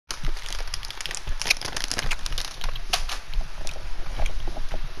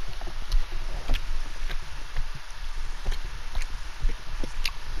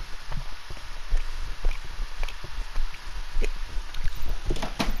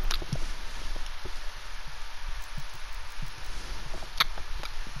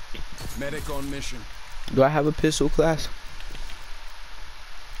Medic on mission. Do I have a pistol class?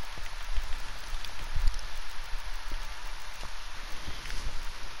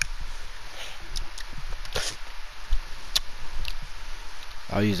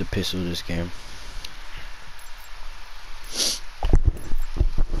 I'll use a pistol this game.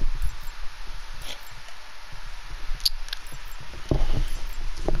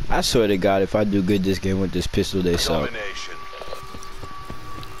 I swear to God, if I do good this game with this pistol, they suck. Domination.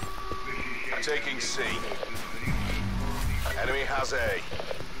 Taking C. Enemy has A.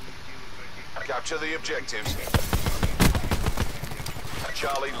 Capture the objectives.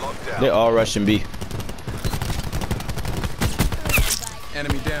 Charlie locked down. They're all rushing B.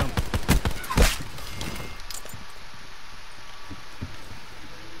 Enemy down.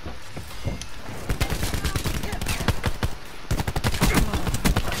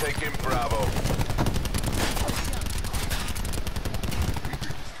 Taking Bravo.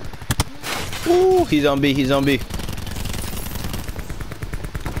 Ooh, he's on B, he's on B.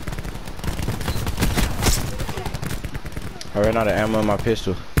 I ran out of ammo in my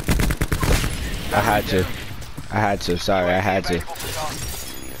pistol. I had to, sorry, I had to.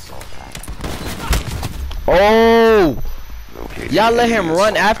 Oh! Y'all let him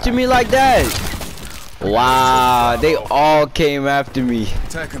run after me like that? Wow, they all came after me.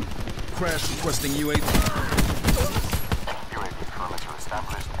 Attack him. Crash requesting UAV. UAV perimeter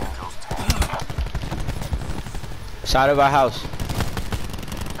established. Angels 10. Side of our house.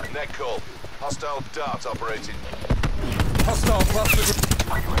 Net call. Hostile dart operating. Hostile cluster.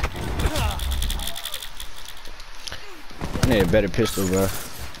 I need a better pistol, bro.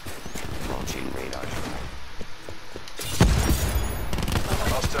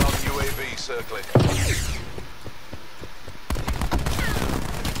 Hostile UAV circling.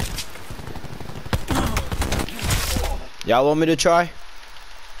 Y'all want me to try?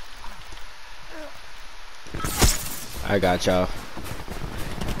 I got y'all.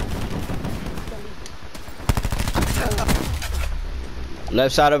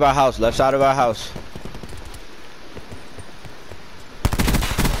 Left side of our house, left side of our house.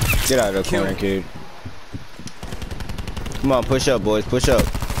 Get out of the corner, kid. Come on, push up, boys, push up.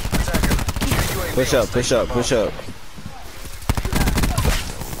 Push up, push up, push up.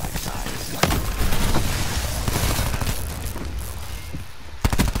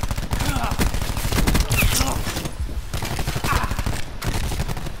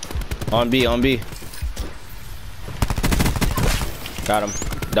 On B, on B. Got him.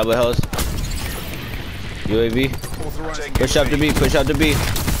 Double hills. UAV. Push up to B, push up to B.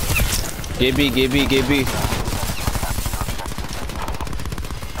 Get B, get B, get B.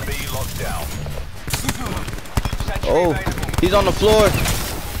 B locked down. Oh, he's on the floor.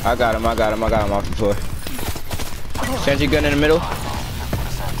 I got him, I got him, I got him off the floor. Sentry gun in the middle.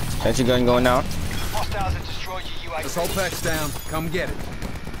 Sentry gun going down. Assault pack's down. Come get it.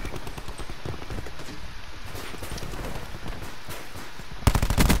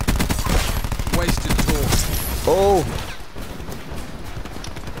 Wasted tool. Oh.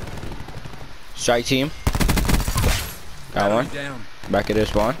 Strike team. Got one. Down. Back at their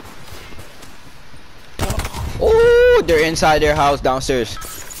spawn. Oh, they're inside their house downstairs.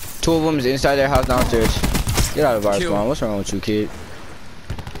 Two of them is inside their house downstairs. Get out of our spawn. What's wrong with you, kid?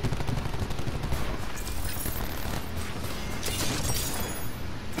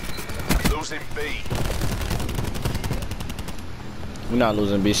 Losing B. We're not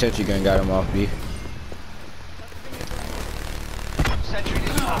losing B. Sentry gun got him off B.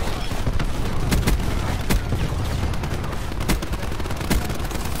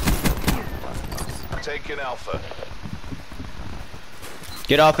 Taking Alpha.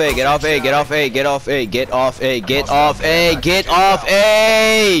 Get off A, get off A, get off A, get off A, get off A, get off A, get off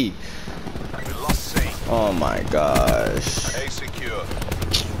A! We lost C. Oh my gosh. A secure.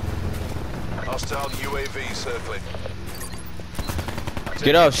 Hostile UAV circling.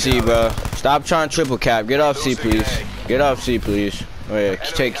 Get off C, bro. Stop trying to triple cap. Get off C, please. Get off C, please. Oh yeah,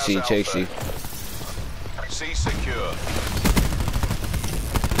 take C, take C. C secure.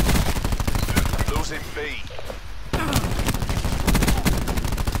 Losing B.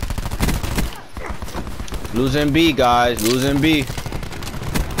 Losing B, guys. Losing B.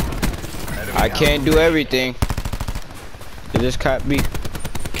 I can't do everything. It just can't be.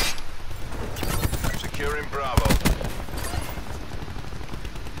 Securing Bravo.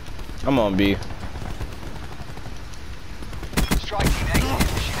 I'm on B.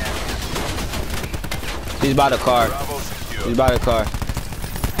 He's by the car. Bravo secure. He's by the car.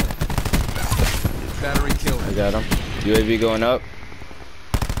 Battery killed. I got him. UAV going up.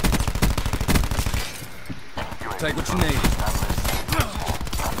 Take what you need.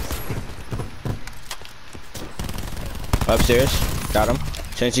 Upstairs. Got him.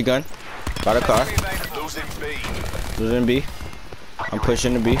 Sentry gun. Got a car. Losing B. Losing B. I'm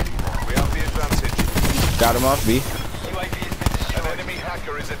pushing the B. We have the advantage. Got him off B. An enemy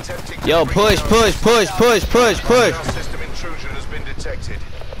hacker is attempting to Yo, push. Hostile system intrusion has been detected.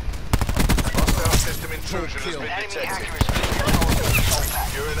 Hostile system intrusion has been detected.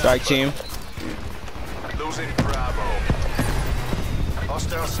 You're in Strike Alpha. team. Losing Bravo.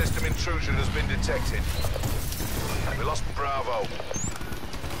 Hostile system intrusion has been detected. We lost Bravo.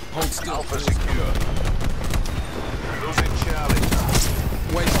 Hold still. Alpha secure. Losing Charlie.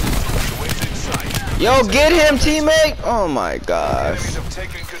 Wasted. The wind's in sight. Yo, get him, teammate. Oh my gosh. Enemies have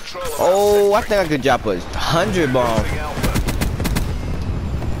taken control of Oh, our I think I could drop a 100 bomb. Losing Alpha.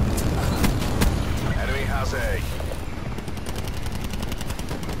 Enemy has A.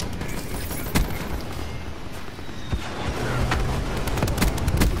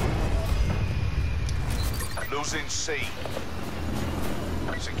 Losing C.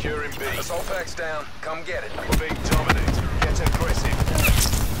 Securing B. Assault packs down. Come get it. We're being dominated. Get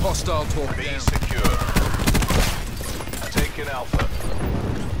aggressive. Hostile torp B down. secure. Taking Alpha.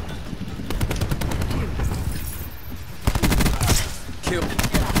 Kill.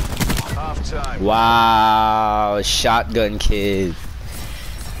 Half time. Wow, shotgun kid.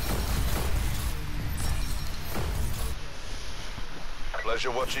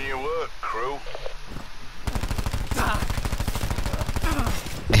 Pleasure watching your work, crew.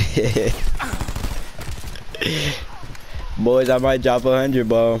 Boys, I might drop 100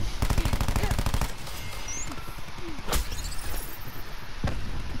 bomb.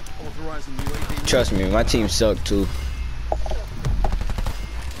 Authorizing UAV. Trust me, my team suck too.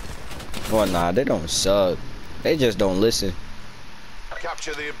 Well, nah, they don't suck. They just don't listen.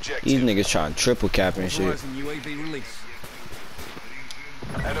 Capture the These objective. niggas trying triple cap and shit. Authorizing UAV release.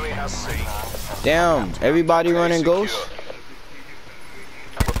 Enemy has C. Damn, everybody running Secure. ghost.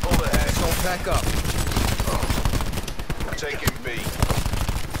 We're pulled ahead. Assault pack up. Taking B.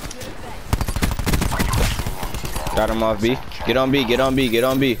 Got him off B. Get on B, get on B, get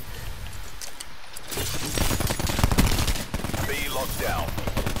on B. B locked down.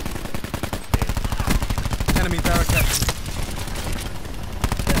 Enemy barricade.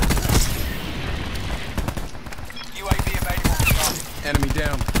 UAV available. Enemy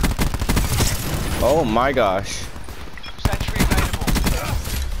down. Oh my gosh. Sentry available.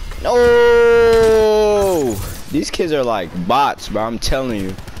 No! These kids are like bots, bro. I'm telling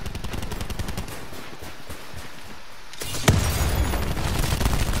you.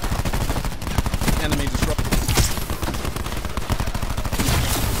 Enemy disrupted.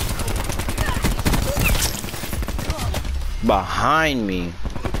 Behind me.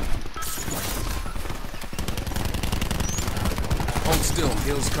 Hold still.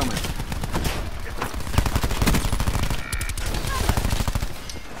 Heals coming.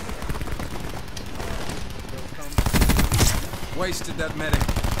 Wasted that medic.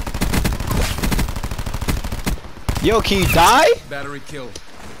 Yo, can you die? Battery killed.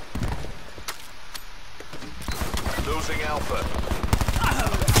 Losing Alpha.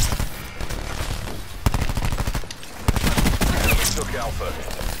 Enemy took Alpha.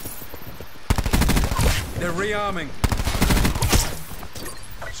 They're rearming.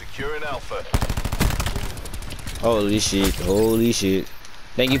 Securing Alpha. Holy shit, holy shit.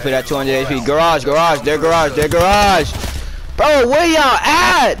 Thank you for that 200 HP. Garage, garage, their garage, their garage. Bro, where y'all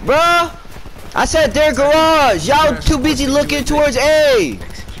at, bro? I said their garage. Y'all too busy looking towards A.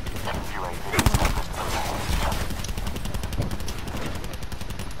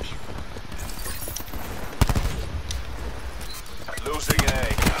 Losing A.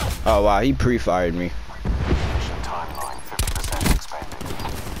 Oh wow, he pre-fired me. Timeline 50% expanded.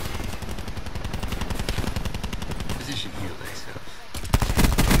 Position heal themselves.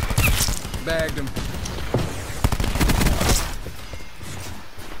 Bagged him.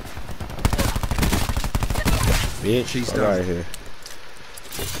 Bitch, She's get done. out of here.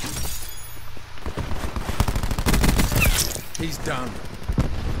 He's done.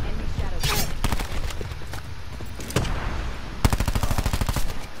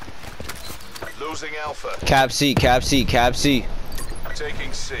 Losing Alpha. Cap C, cap C, cap C.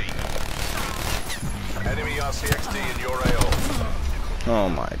 Taking C. Enemy RCXD in your AO. Oh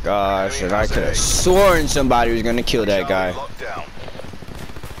my gosh, and I could have sworn somebody was gonna kill that guy. Locked down.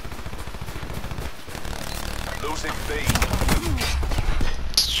 Losing B.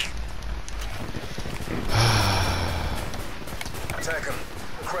 Attack him.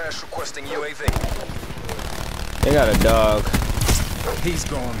 Crash requesting UAV. They got a dog. He's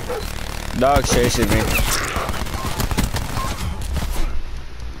gone. Dog's chasing me.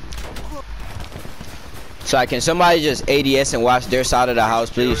 So can somebody just ADS and watch their side of the house,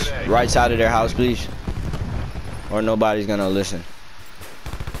 please? Right side of their house, please. Or nobody's gonna listen.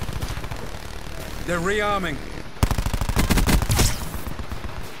 They're rearming.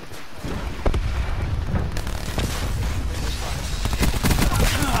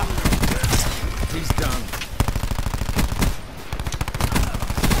 He's done.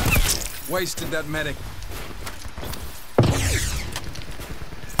 Wasted that medic.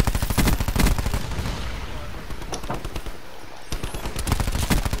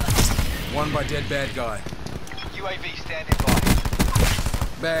 One by dead bad guy. UAV standing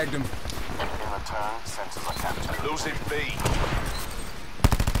by. Bagged him. In return, sensors are captured. Losing B.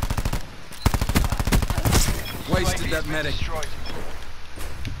 Wasted UAV that has been medic. destroyed.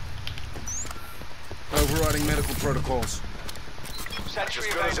 Overriding medical protocols. Sentry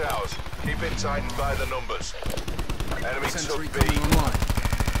As good as available. ours. Keep it tightened by the numbers. Enemy Sentry took B. coming online.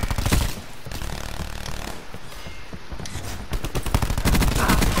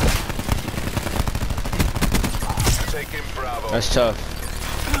 Taking Bravo. That's tough.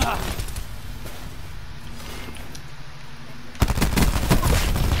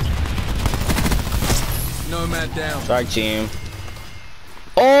 Nomad down. Strike team.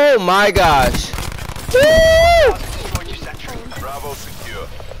 Oh my gosh. Woo! Destroyed your sentry. Bravo secure.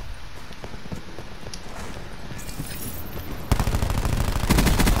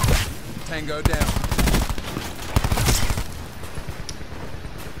 Tango down.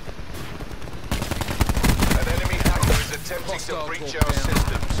 An enemy hacker is attempting Hostile to breach call our down.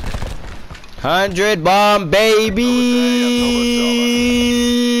 systems. 100 bomb, baby.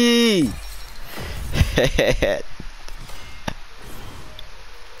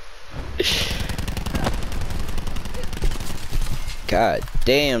 God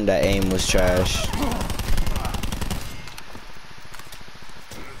damn, that aim was trash.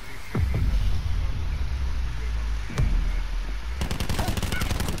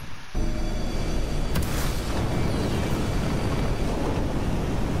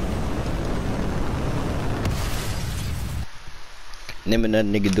 Never another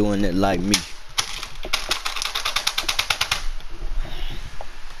nigga doing it like me.